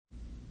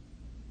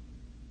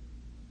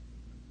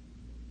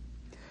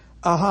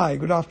Hi,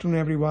 good afternoon,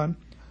 everyone.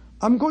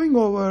 I'm going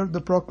over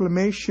the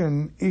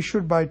proclamation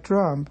issued by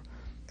Trump,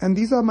 and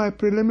these are my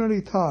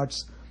preliminary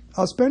thoughts.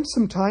 I'll spend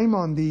some time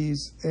on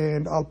these,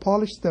 and I'll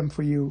polish them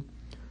for you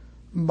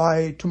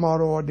by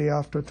tomorrow or day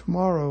after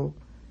tomorrow,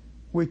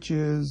 which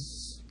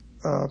is,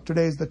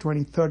 today is the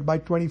 23rd. By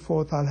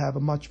 24th, I'll have a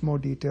much more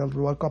detailed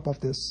workup of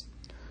this.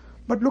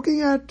 But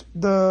looking at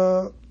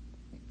the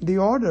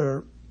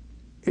order,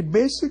 it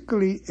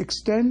basically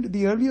extends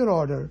the earlier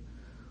order,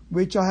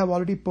 which I have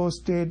already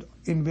posted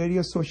in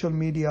various social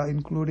media,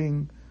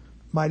 including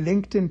my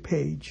LinkedIn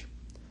page.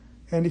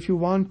 And if you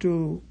want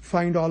to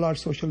find all our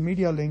social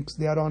media links,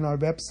 they are on our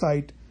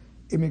website,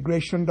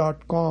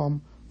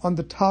 immigration.com. On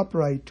the top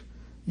right,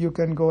 you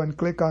can go and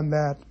click on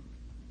that.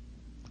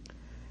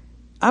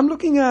 I'm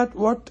looking at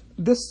what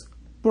this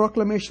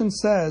proclamation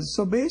says.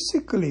 So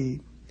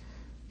basically,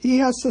 he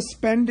has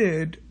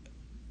suspended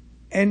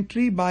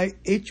entry by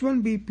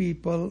H-1B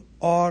people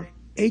or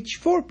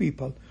H-4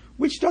 people,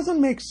 which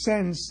doesn't make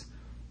sense.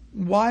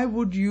 Why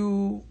would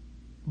you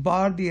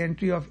bar the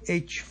entry of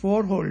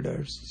H-4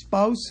 holders,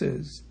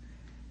 spouses,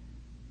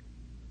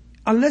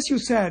 unless you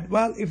said,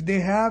 well, if they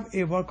have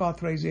a work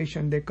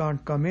authorization, they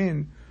can't come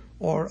in,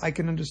 or I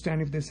can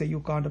understand if they say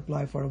you can't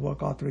apply for a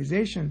work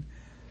authorization.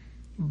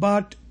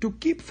 But to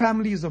keep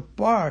families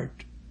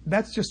apart,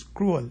 that's just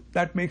cruel.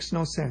 That makes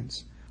no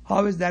sense.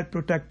 How is that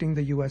protecting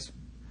the U.S.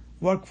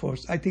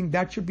 workforce? I think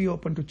that should be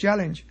open to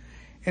challenge.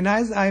 And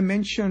as I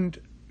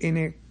mentioned in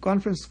a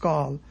conference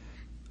call,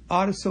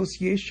 our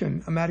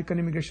association, American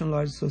Immigration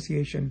Lawyers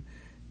Association,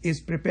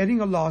 is preparing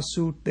a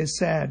lawsuit, they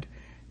said,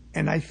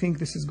 and I think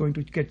this is going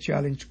to get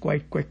challenged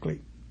quite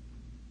quickly.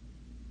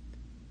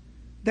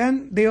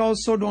 Then they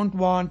also don't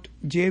want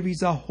J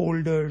visa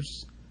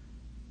holders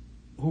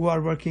who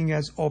are working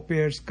as au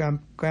pairs,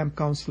 camp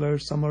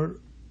counselors, summer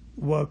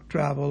work,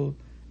 travel,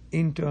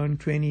 intern,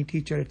 trainee,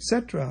 teacher,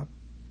 etc.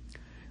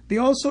 They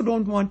also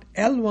don't want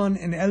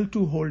L1 and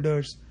L2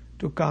 holders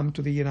to come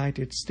to the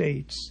United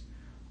States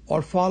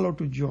or follow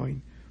to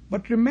join.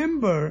 But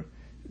remember,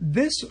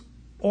 this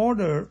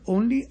order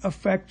only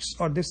affects,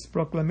 or this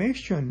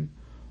proclamation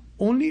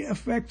only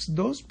affects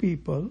those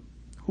people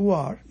who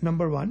are,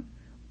 number one,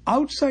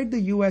 outside the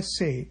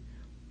USA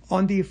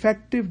on the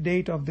effective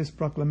date of this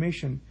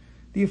proclamation.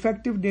 The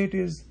effective date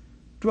is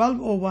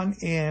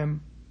 12:01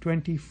 a.m.,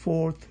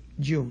 24th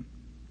June.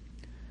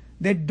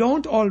 They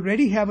don't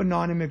already have a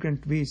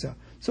non-immigrant visa.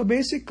 So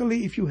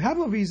basically, if you have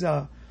a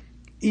visa,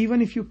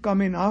 even if you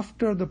come in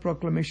after the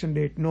proclamation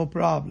date, no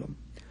problem.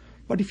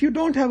 But if you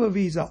don't have a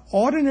visa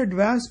or an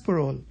advance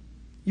parole,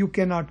 you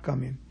cannot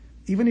come in.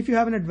 Even if you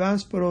have an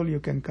advance parole, you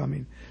can come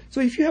in.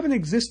 So if you have an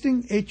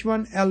existing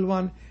H1,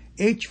 L1,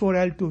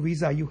 H4, L2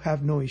 visa, you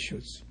have no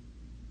issues.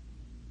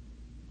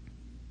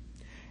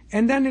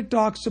 And then it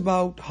talks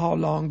about how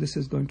long this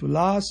is going to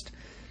last.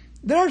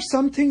 There are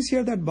some things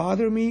here that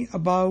bother me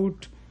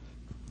about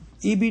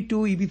EB2,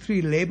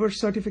 EB3 labor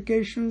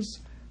certifications.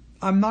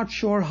 I'm not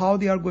sure how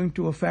they are going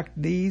to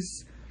affect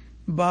these,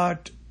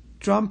 but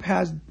Trump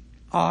has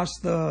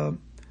asked the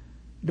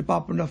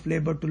Department of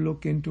Labor to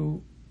look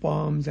into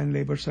PERMs and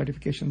labor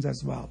certifications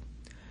as well.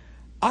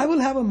 I will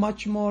have a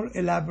much more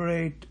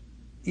elaborate,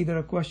 either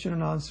a question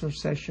and answer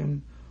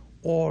session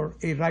or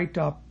a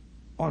write-up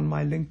on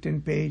my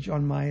LinkedIn page,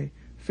 on my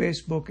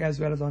Facebook, as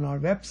well as on our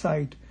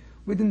website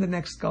within the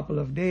next couple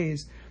of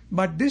days.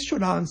 But this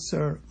should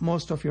answer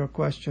most of your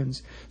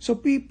questions. So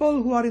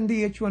people who are in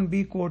the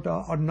H-1B quota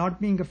are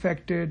not being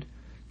affected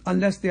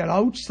unless they are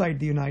outside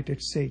the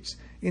United States.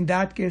 In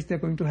that case, they're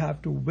going to have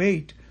to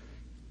wait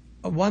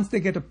once they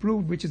get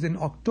approved, which is in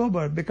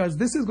October, because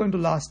this is going to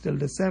last till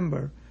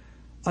December,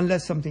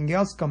 unless something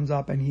else comes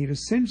up and he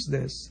rescinds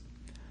this.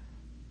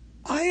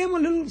 I am a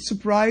little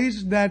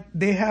surprised that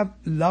they have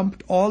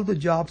lumped all the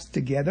jobs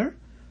together,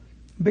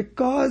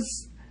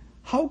 because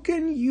how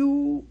can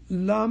you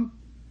lump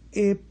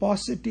a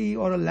paucity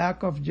or a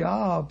lack of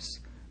jobs,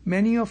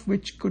 many of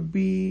which could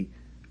be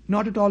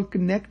not at all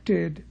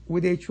connected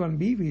with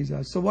H-1B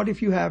visas? So what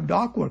if you have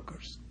dock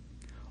workers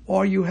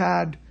or you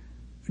had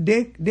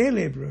day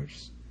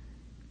laborers?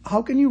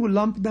 How can you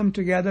lump them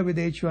together with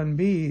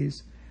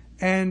H-1Bs?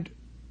 And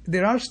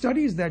there are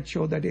studies that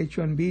show that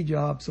H-1B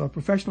jobs or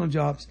professional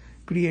jobs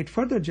create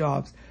further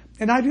jobs.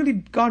 And I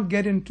really can't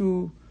get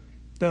into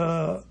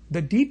the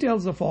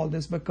details of all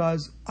this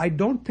because I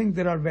don't think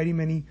there are very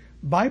many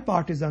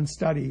bipartisan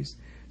studies.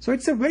 So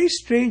it's a very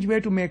strange way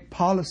to make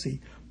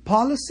policy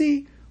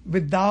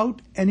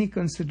without any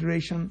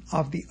consideration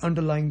of the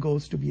underlying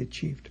goals to be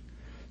achieved.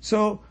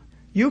 So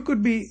you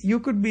could be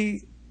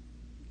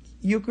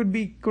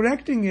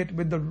correcting it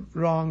with the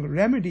wrong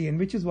remedy, and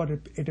which is what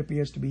it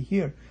appears to be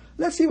here.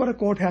 Let's see what a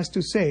court has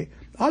to say.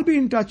 I'll be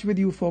in touch with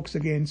you folks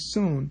again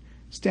soon.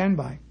 Stand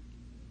by.